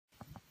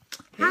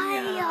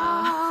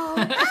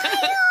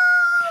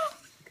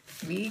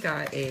We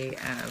got a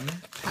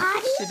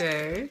package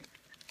today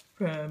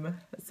from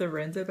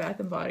Sarenzo Bath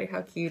and Body.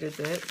 How cute is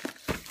it?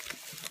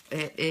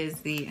 It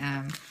is the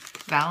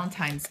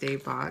Valentine's Day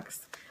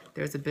box.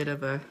 There's a bit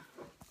of a,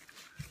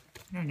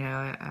 I don't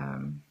know,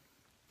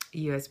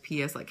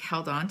 USPS like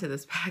held on to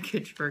this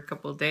package for a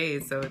couple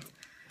days, so it's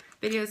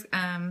videos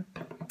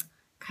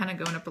kind of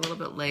going up a little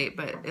bit late,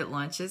 but it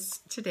launches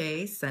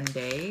today,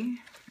 Sunday,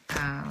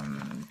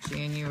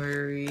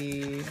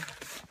 January,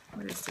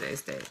 what is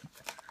today's date?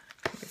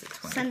 I think it's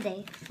 20.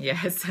 Sunday. Yeah,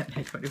 it's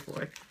Sunday,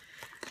 24th.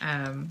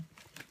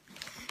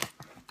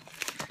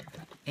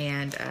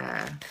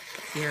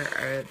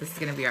 This is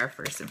going to be our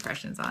first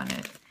impressions on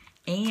it.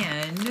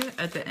 And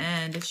at the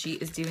end, she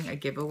is doing a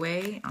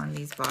giveaway on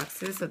these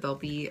boxes, so there'll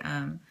be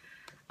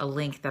a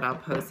link that I'll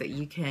post that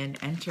you can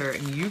enter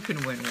and you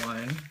can win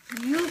one.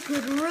 You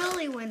could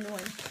really win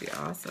one. That'd be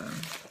awesome.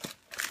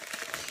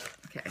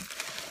 Okay.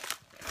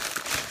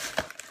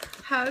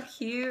 How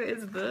cute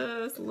is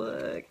this?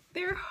 Look,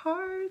 they're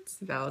hearts.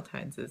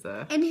 Valentine's is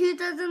a... And who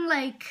doesn't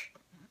like...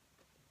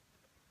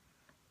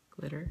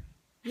 glitter?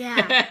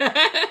 Yeah.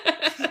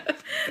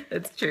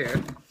 That's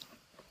true.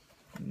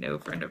 No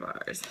friend of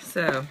ours.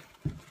 So,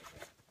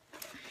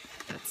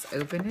 let's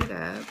open it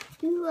up.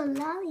 Ooh, a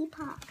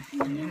lollipop.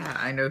 Yeah,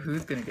 I know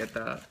who's going to get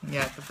that.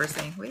 Yeah, the first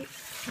thing,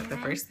 the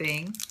first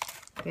thing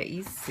that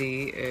you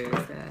see is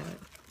that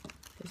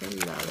there's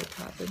a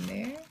lollipop in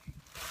there.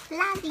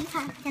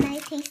 Lollipop, can I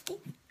taste it?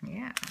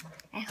 Yeah.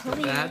 I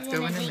hope that's it's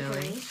going in to a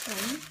Millie.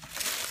 decoration.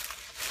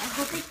 I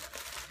hope it...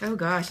 Oh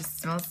gosh, it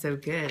smells so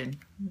good.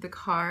 The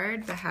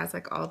card that has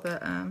like all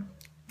the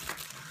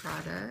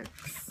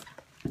products.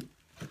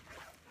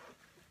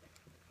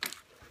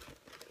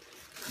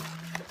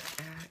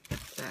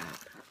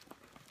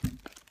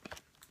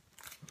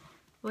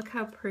 Look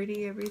how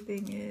pretty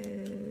everything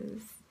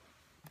is.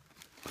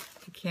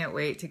 I can't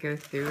wait to go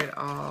through it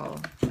all.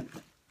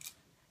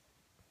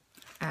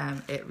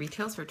 It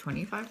retails for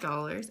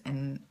 $25,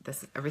 and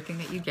this is everything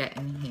that you get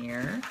in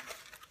here,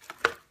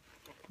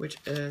 which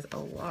is a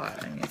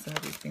lot. I mean, some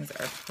of these things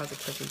are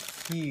positively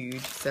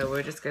huge. So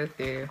we'll just go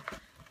through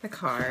the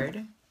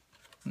card.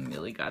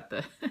 Millie got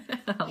the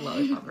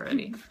lollipop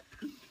already.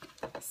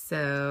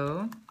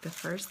 So the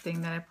first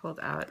thing that I pulled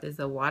out is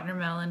the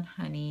watermelon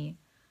honey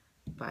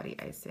body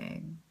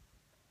icing.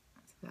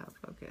 It's about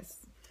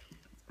focus.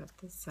 It's about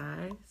this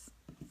size.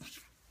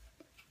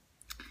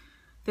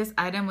 This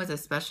item was a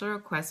special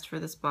request for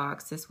this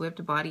box. This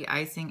whipped body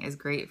icing is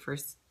great for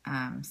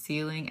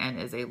sealing and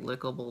is a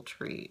lickable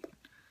treat.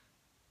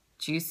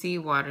 Juicy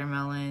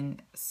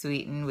watermelon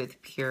sweetened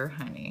with pure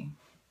honey.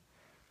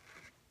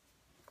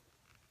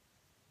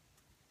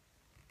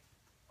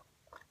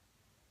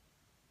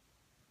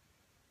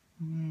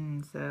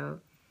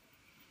 So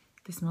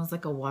this smells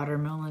like a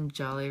watermelon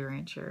Jolly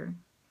Rancher.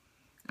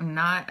 I'm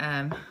not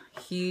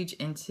huge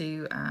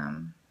into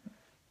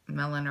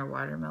melon or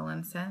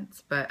watermelon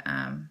scents, but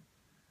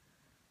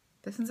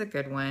this one's a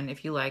good one.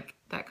 If you like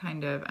that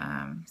kind of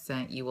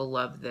scent, you will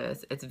love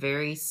this. It's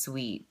very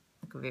sweet,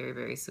 like very,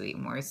 very sweet,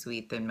 more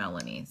sweet than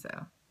melony.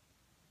 So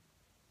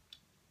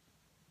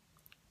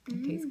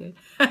it tastes good.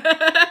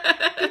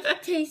 Did you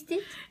taste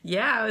it?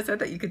 Yeah, I said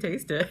that you could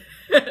taste it.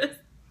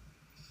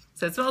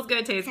 So it smells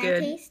good, tastes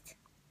good. Can I taste?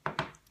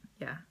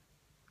 Yeah.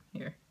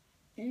 Here.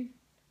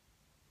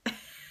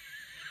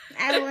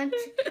 I want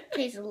to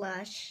taste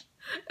Lush.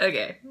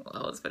 Okay,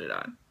 well, let's put it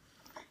on.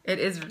 It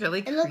is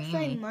really creamy. It looks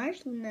like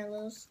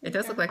marshmallows. It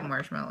does look like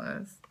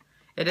marshmallows.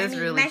 It is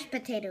really... mashed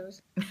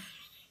potatoes.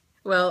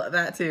 Well,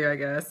 that too, I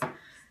guess.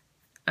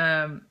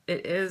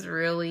 It is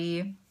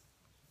really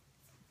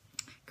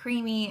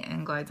creamy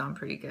and glides on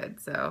pretty good,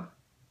 so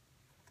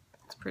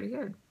it's pretty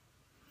good.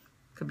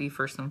 Could be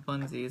for some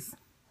funsies.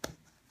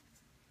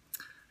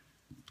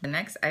 The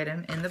next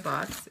item in the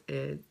box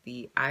is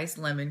the Ice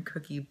Lemon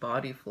Cookie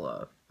Body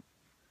Fluff.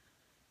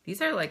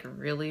 These are like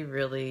really,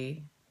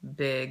 really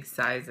big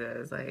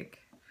sizes. Like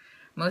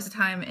most of the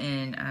time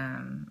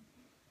in,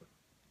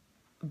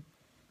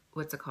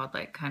 what's it called?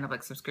 Like kind of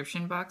like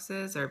subscription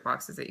boxes or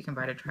boxes that you can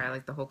buy to try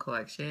like the whole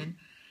collection.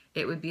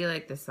 It would be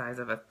like the size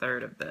of a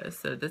third of this.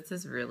 So this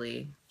is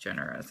really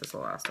generous. This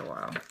will last a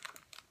while.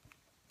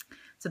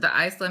 So the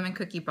Ice Lemon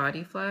Cookie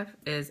Body Fluff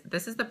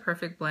this is the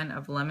perfect blend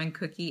of lemon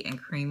cookie and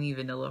creamy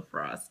vanilla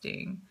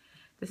frosting.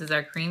 This is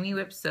our creamy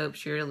whipped soap,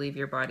 sure to leave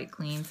your body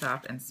clean,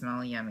 soft, and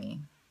smell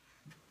yummy.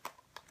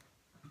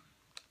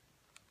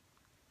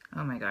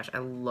 Oh my gosh, I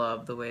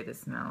love the way this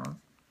smells.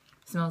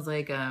 It smells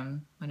like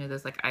one of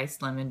those like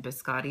iced lemon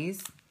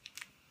biscottis.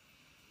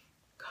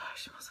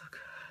 Gosh, it smells so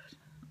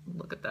good.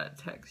 Look at that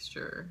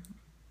texture.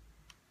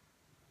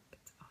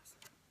 It's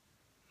awesome.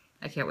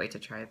 I can't wait to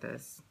try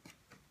this.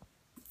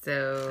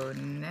 So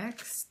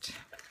next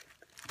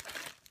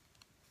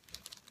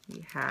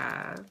we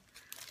have,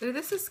 oh,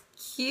 this is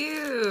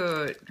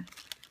cute.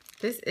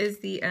 This is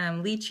the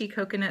Lychee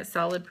Coconut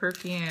Solid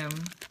Perfume.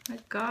 My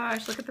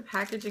gosh, look at the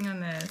packaging on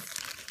this.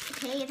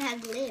 Okay, it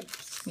has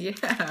lips.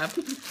 Yeah.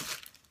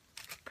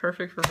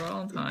 perfect for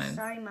Valentine's.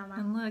 Sorry, Mama.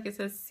 And look, it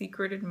says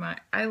secret admirer.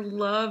 I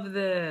love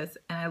this.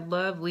 And I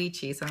love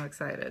lychee, so I'm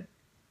excited.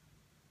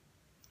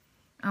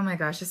 Oh my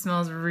gosh, it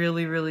smells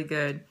really, really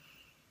good.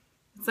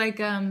 It's like,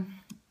 I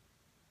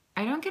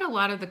don't get a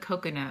lot of the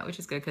coconut, which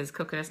is good because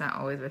coconut's not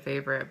always my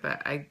favorite,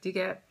 but I do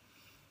get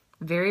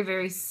very,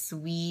 very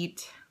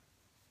sweet.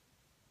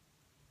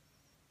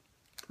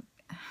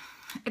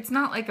 It's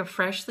not like a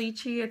fresh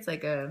lychee. It's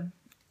like a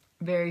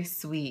very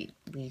sweet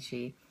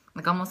lychee.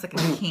 Like almost like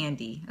a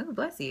candy. Oh,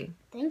 bless you.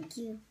 Thank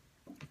you.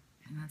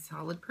 And that's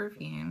solid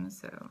perfume,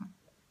 so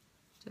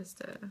just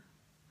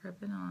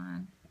rub it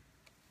on.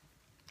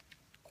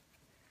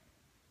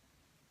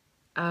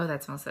 Oh,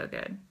 that smells so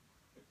good.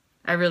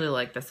 I really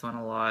like this one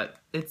a lot.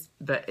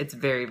 But it's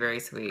very, very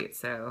sweet.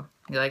 So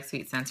if you like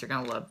sweet scents, you're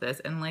gonna love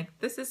this. And like,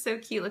 this is so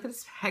cute. Look at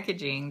this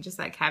packaging. Just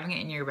like having it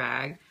in your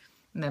bag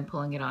and then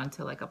pulling it on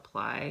to like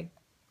apply.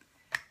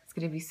 It's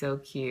gonna be so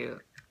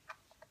cute.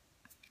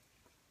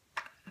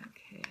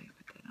 Okay,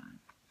 put that on.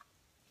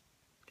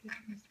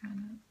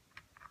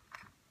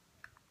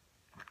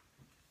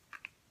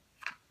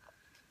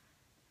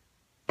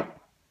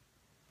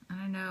 I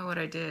don't know what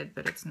I did,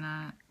 but it's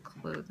not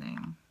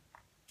clothing.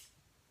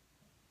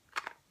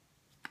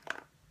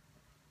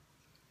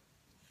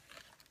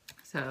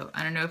 So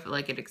I don't know if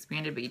it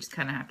expanded, but you just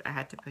kind of I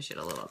had to push it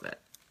a little bit.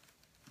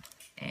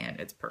 And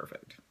it's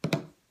perfect.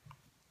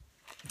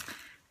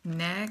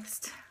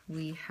 Next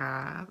we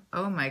have,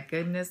 oh my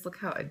goodness, look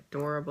how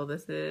adorable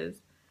this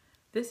is.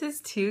 This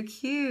is too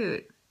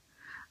cute.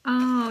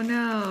 Oh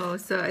no,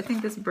 so I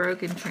think this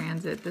broke in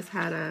transit. This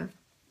had a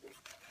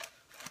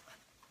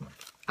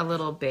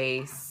little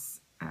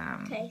base.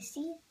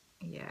 Tasty?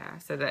 Yeah,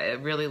 so that it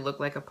really looked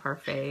like a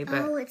parfait.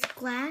 But oh, it's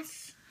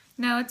glass?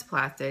 No, it's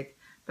plastic.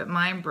 But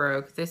mine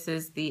broke. This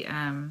is the,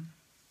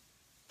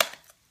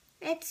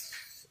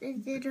 Is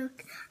it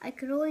okay? I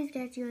could always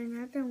get you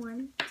another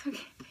one. Okay,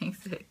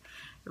 thanks.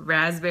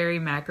 Raspberry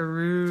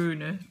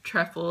macaroon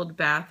truffled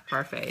bath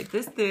parfait.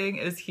 This thing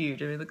is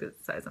huge. I mean, look at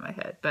the size of my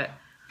head. But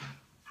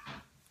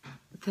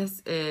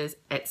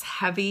it's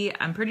heavy.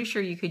 I'm pretty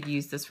sure you could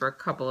use this for a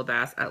couple of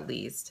baths at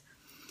least.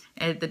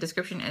 And the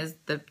description is,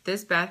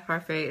 this bath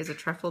parfait is a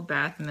truffled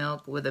bath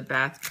milk with a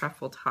bath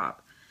truffle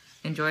top.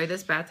 Enjoy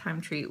this bath time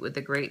treat with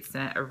the great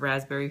scent of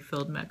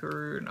raspberry-filled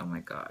macaroon. Oh my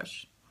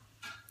gosh.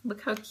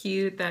 Look how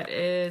cute that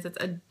is. It's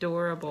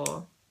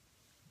adorable.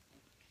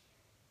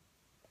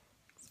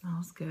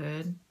 Smells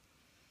good.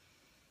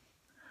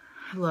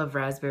 I love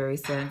raspberry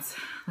scents.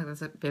 Like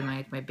that's been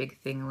my big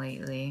thing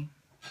lately.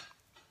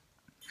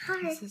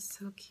 Hi. This is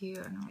so cute.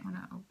 I don't want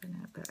to open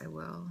it, but I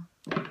will.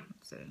 Let's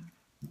see.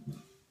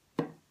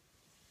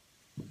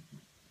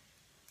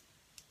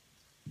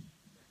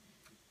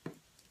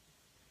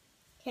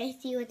 Can I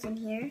see what's in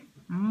here?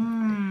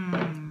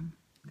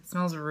 It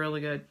smells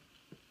really good.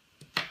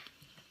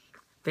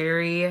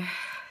 Very,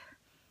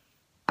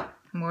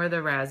 more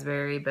the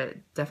raspberry, but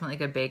definitely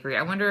like a bakery.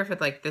 I wonder if it's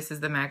like, this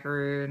is the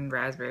macaroon,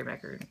 raspberry, but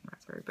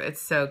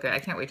it's so good. I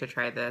can't wait to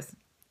try this.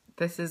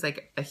 This is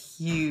like a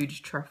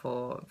huge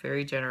truffle,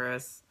 very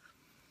generous.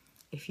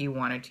 If you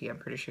wanted to, I'm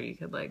pretty sure you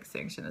could like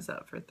sanction this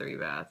up for 3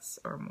 baths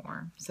or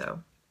more.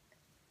 So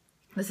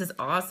this is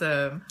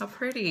awesome. How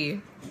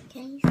pretty.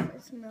 Can you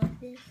smell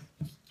this?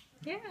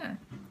 Yeah.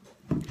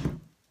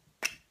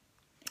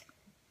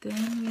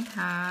 Then we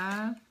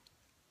have...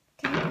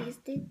 Can I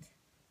taste it?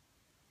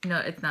 No,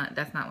 it's not.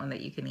 That's not one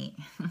that you can eat.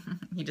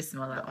 You just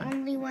smell that one. The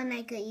only one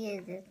I could eat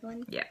is this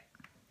one? Yeah.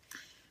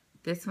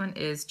 This one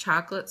is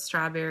chocolate,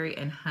 strawberry,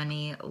 and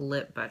honey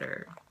lip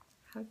butter.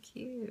 How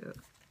cute.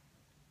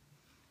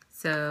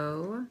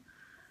 So,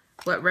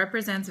 what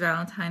represents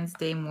Valentine's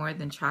Day more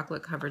than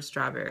chocolate-covered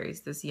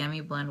strawberries? This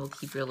yummy blend will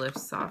keep your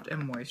lips soft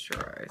and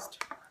moisturized.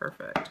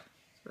 Perfect.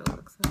 That's what it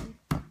looks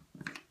like.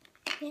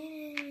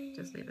 Yay.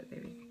 Just leave it,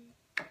 baby.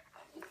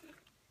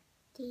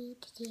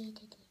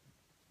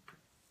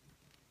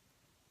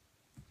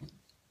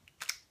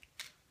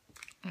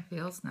 It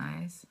feels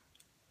nice.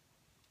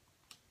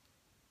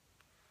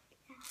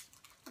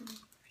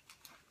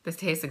 This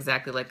tastes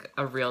exactly like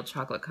a real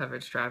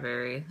chocolate-covered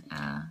strawberry.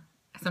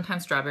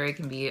 Sometimes strawberry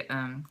can be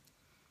an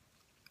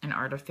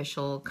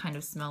artificial kind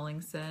of smelling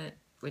scent,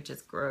 which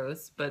is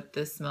gross, but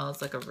this smells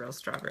like a real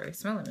strawberry.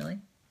 Smell it, Millie.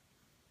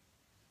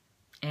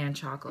 And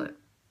chocolate.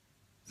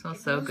 It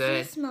smells so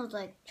good. It smells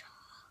like chocolate.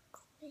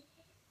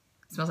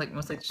 Smells like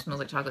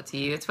chocolate to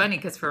you. It's funny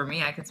because for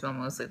me, I can smell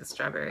mostly the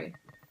strawberry.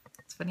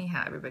 It's funny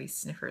how everybody's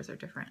sniffers are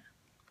different.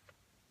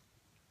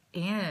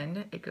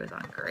 And it goes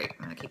on great.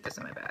 I'm gonna keep this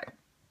in my bag.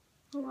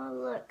 Oh,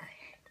 look.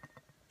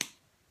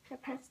 I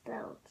passed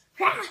out.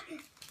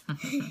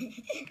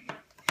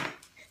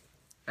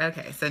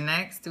 Okay, so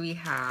next we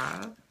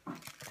have...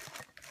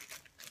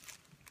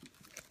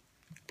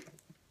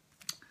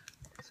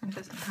 This one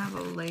doesn't have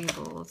a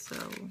label, so...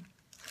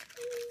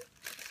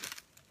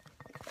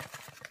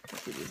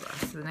 Let's do these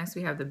last. So next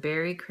we have the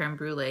Berry Creme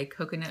Brulee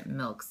Coconut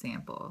Milk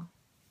Sample.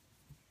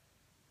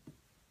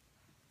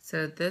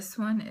 So this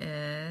one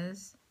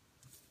is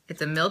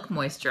It's a milk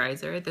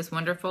moisturizer. This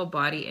wonderful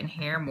body and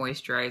hair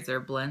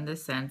moisturizer blend the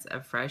scents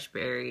of fresh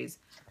berries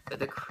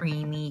with a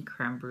creamy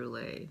creme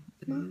brulee.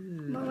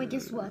 Mama,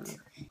 guess what?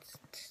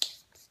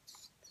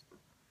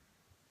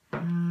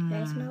 Mm. Can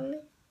I smell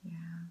it? Yeah.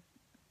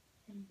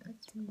 And put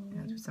some more. Can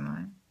I put some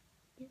on?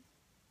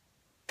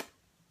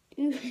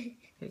 Yes. Here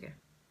you go.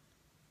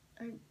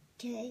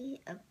 Okay,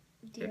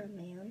 do it on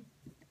my own.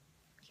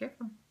 Be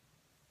careful.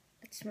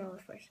 Let's smell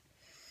it first.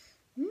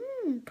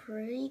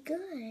 Pretty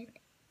good.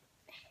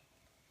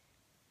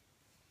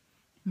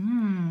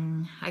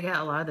 I got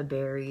a lot of the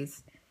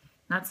berries.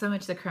 Not so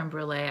much the creme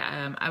brulee.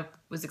 I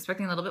was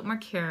expecting a little bit more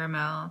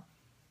caramel,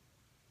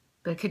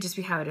 but it could just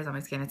be how it is on my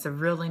skin. It's a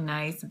really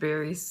nice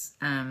berry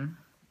scent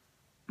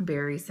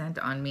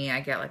on me. I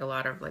get like a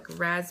lot of like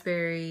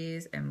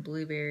raspberries and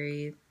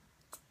blueberries.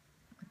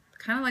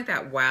 Kind of like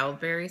that wild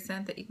berry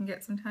scent that you can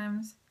get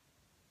sometimes.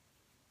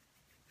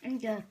 I'm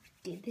gonna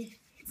do this.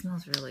 It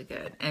smells really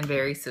good and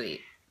very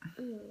sweet.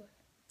 Ooh.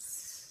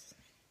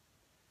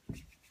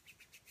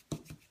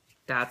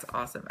 That's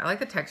awesome. I like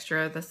the texture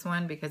of this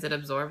one because it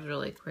absorbs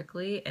really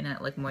quickly and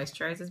it like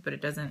moisturizes, but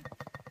it doesn't,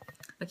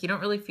 like you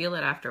don't really feel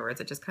it afterwards.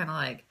 It just kind of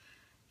like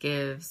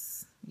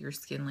gives your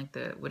skin like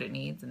what it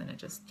needs, and then it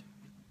just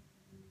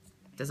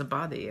doesn't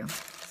bother you.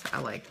 So I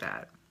like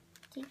that.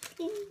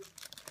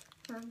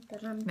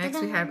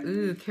 Next we have,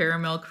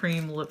 caramel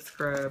cream lip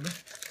scrub.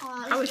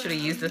 Probably should have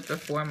used this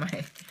before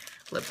my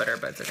lip butter,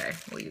 but it's okay.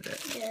 We'll use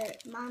it. Good.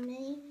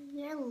 Mommy,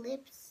 your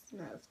lips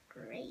smells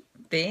great.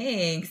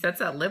 Thanks. That's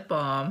that lip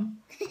balm.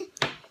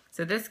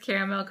 So this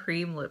caramel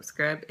cream lip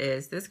scrub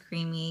is this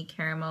creamy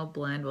caramel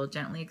blend will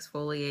gently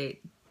exfoliate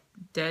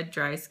dead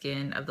dry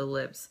skin of the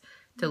lips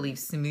to leave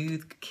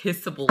smooth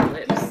kissable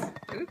lips.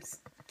 Oops.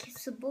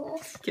 Kissable.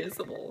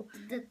 Kissable.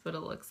 That's what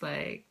it looks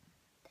like.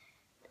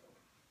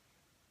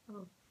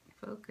 Oh,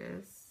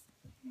 focus.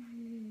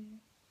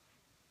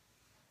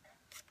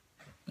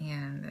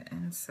 And the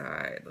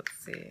inside, let's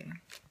see.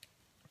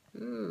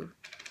 Ooh,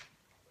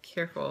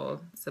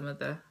 careful. Some of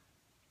the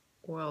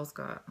oils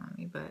got on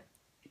me, but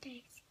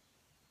it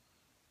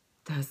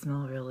does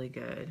smell really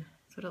good.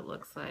 That's what it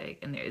looks like.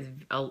 And it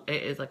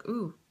is like,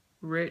 ooh,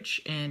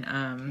 rich in,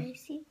 Can I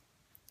see?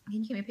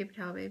 Can you give me a paper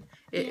towel, babe?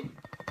 Yeah.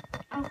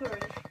 I'll go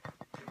right.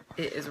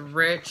 It is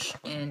rich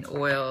in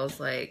oils,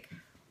 like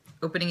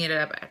opening it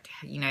up,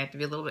 you have to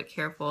be a little bit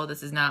careful.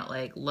 This is not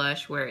like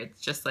Lush where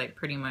it's just like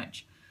pretty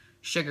much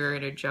sugar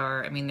in a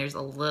jar. I mean, there's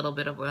a little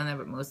bit of oil in there,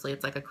 but mostly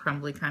it's like a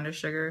crumbly kind of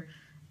sugar.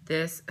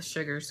 This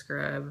sugar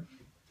scrub.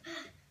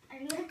 I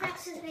made it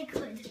fast as I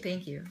could.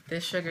 Thank you.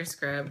 This sugar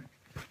scrub.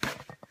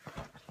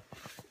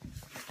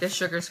 This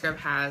sugar scrub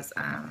has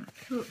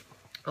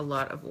a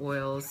lot of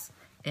oils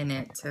in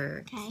it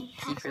to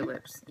keep your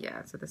lips.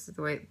 Yeah, so this is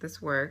the way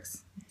this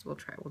works. So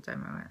we'll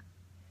demo it.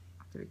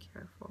 Have to be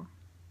careful.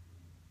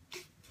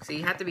 So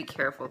you have to be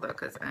careful though,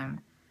 because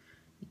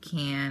you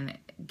can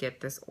get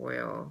this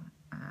oil.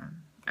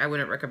 I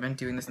wouldn't recommend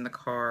doing this in the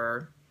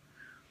car.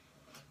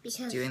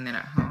 Just doing that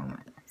at home.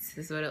 This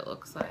is what it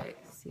looks like.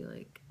 See,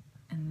 like,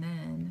 and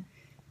then.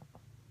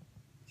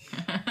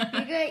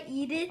 You're gonna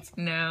eat it?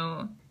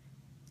 No.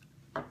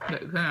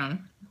 But you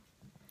can.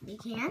 You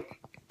can?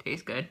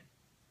 Tastes good.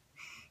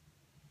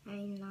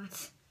 I'm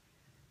not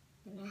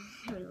gonna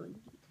really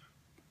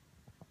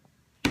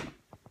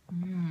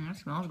That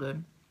smells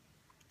good.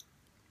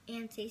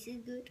 and tastes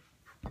good.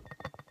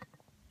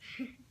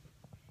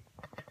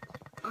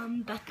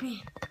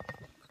 Batman.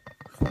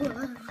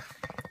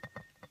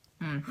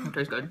 It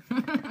tastes good.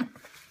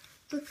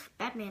 Look,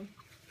 Batman.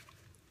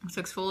 It's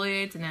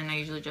exfoliates, and then I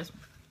usually just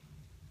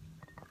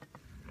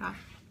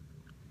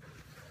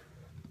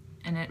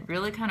and it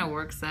really kind of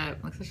works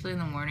up, especially in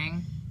the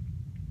morning.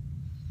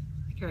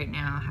 Like right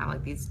now, how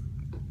like these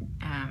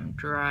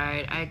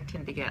dried. I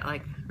tend to get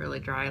like really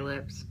dry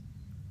lips.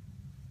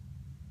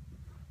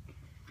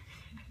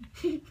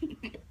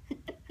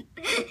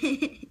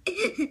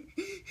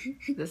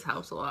 This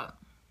helps a lot.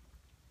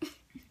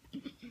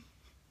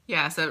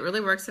 Yeah, so it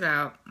really works it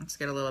out. Let's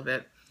get a little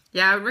bit.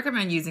 Yeah, I would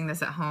recommend using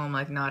this at home,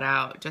 like not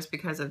out, just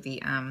because of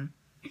the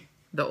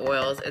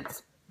oils.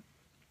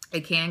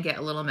 It can get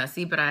a little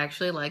messy, but I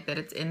actually like that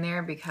it's in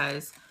there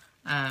because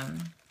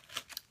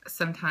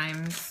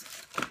sometimes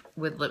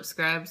with lip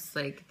scrubs,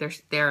 like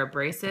they're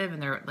abrasive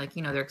and they're like,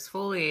 they're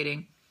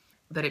exfoliating,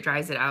 but it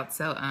dries it out.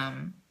 So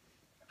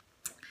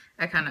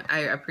I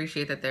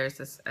appreciate that there's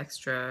this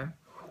extra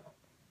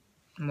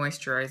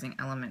moisturizing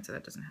element so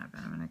that doesn't happen.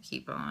 I'm gonna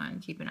keep on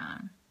keeping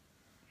on.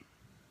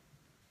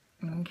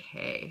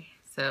 Okay,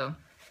 so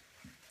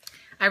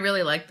I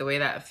really like the way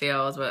that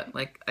feels, but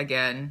like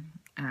again,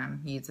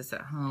 use this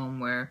at home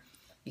where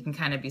you can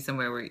kind of be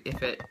somewhere where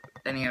if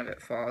any of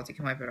it falls, you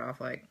can wipe it off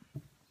like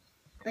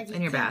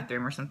in your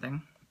bathroom or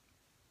something.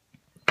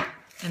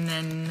 And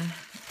then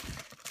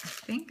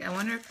I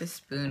wonder if the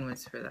spoon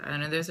was for that. I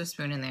don't know, there's a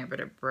spoon in there, but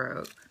it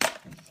broke.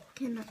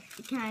 Can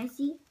I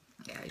see?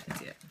 Yeah, you can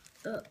see it.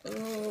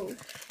 Uh-oh.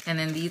 And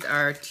then these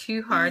are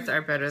 2 hearts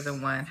are better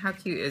than 1. How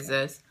cute is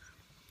this?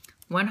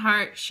 1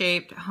 heart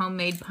shaped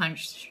homemade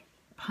punch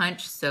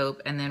punch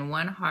soap, and then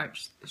 1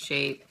 heart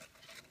shape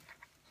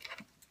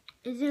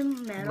Is it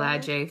metal?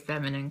 Laje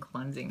feminine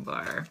cleansing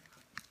bar.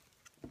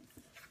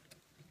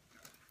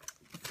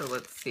 So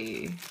let's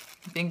see.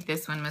 I think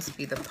this one must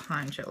be the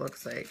punch. It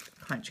looks like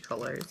punch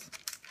colors.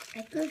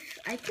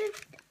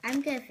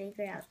 I'm gonna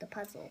figure out the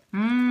puzzle.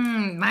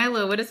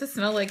 Milo, what does it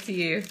smell like to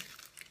you?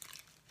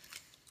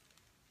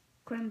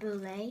 Creme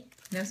brulee.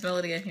 No, smell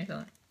it again. Here, smell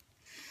it.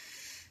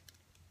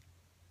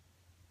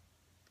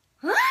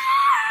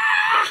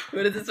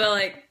 What does it smell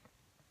like?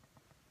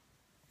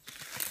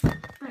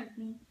 Bite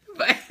me.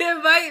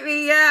 Bite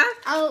me, yeah.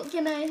 Oh,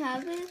 can I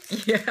have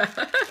it?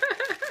 Yeah.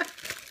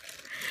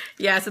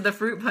 Yeah, so the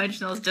fruit punch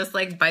smells just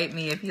like Bite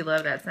Me if you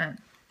love that scent.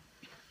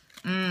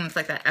 It's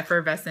like that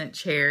effervescent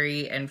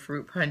cherry and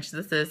fruit punch.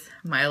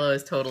 Milo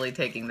is totally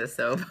taking this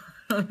soap.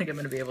 I don't think I'm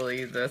going to be able to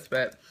use this,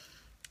 but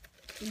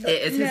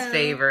it is his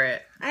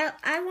favorite.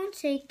 I won't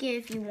take it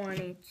if you want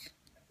it.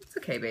 It's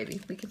okay, baby.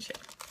 We can share.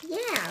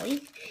 Yeah,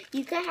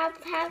 you could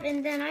have half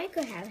and then I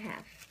could have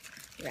half,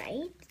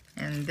 right?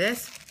 And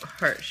this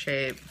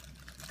heart-shaped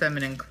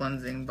feminine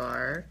cleansing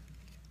bar,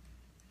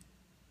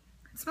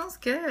 it smells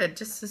good.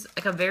 Just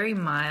like a very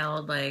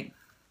mild, like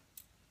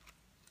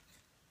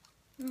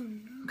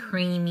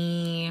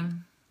creamy,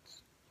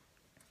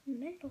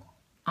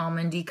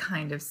 almondy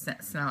kind of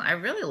smell. I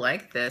really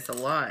like this a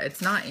lot.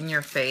 It's not in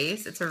your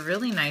face. It's a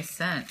really nice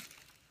scent.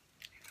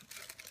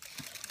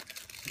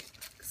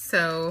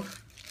 So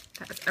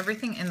that's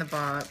everything in the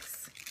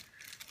box.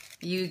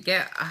 You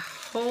get a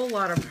whole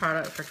lot of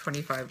product for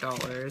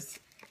 $25.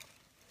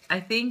 I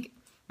think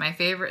my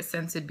favorite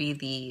scents would be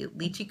the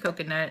lychee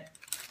coconut,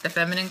 the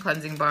feminine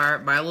cleansing bar.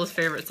 Milo's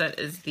favorite scent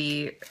is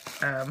the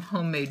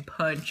homemade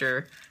punch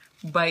or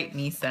Bite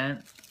Me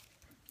scent.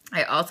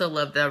 I also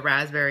love the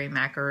raspberry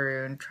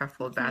macaroon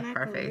truffle bath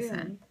parfait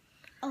scent.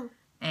 Oh,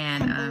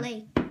 and creme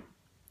brulee.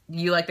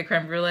 You like the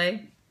creme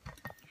brulee?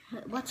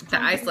 What's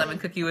the iced lemon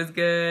cookie was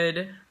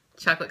good.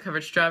 Chocolate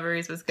covered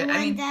strawberries was good. The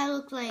one that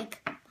looked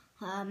like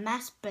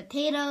mashed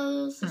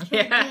potatoes.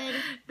 Yeah,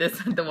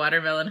 good. The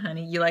watermelon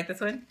honey. You like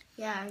this one?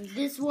 Yeah,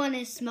 this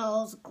one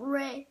smells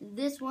great.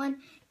 This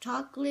one,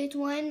 chocolate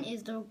one,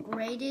 is the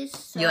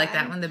greatest. So you like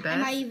that one the best?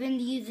 I might even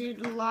use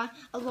it a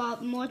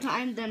lot more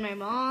time than my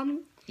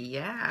mom.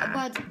 Yeah.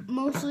 But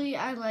mostly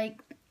I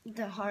like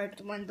the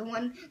heart one, the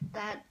one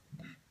that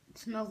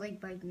smells like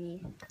Bite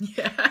Me.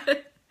 Yeah,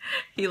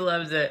 he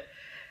loves it.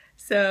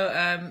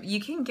 So you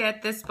can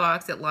get this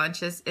box. It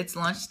launches. It's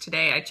launched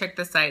today. I checked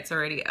the site's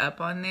already up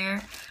on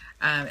there.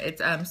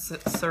 It's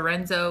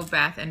Sarenzo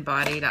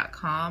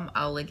bathandbody.com.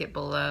 I'll link it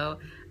below.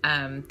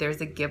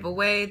 There's a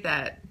giveaway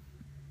that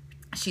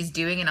she's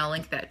doing, and I'll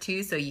link that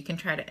too, so you can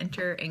try to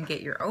enter and get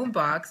your own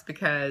box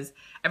because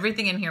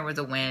everything in here was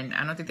a win.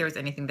 I don't think there was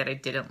anything that I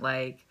didn't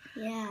like.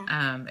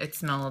 Yeah. It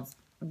smells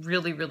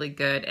really, really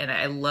good, and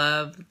I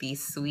love the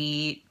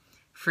sweet,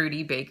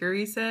 fruity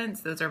bakery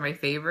scents. Those are my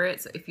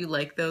favorites. If you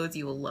like those,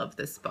 you will love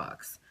this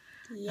box.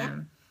 Yeah.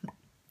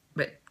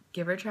 But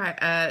give her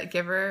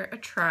a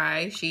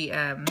try. She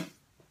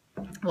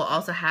will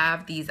also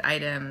have these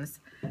items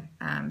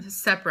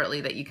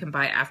separately that you can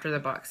buy after the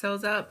box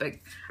sells out. But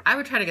I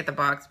would try to get the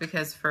box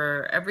because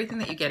for everything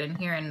that you get in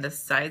here and the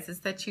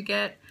sizes that you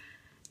get,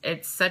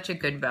 it's such a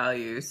good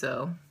value.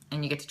 So,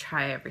 and you get to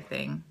try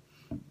everything.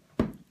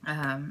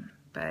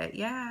 But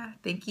yeah,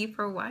 thank you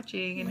for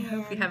watching, and I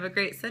hope you have a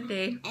great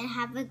Sunday. And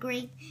have a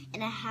great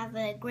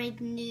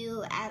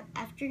new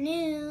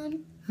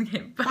afternoon.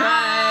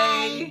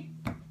 Bye.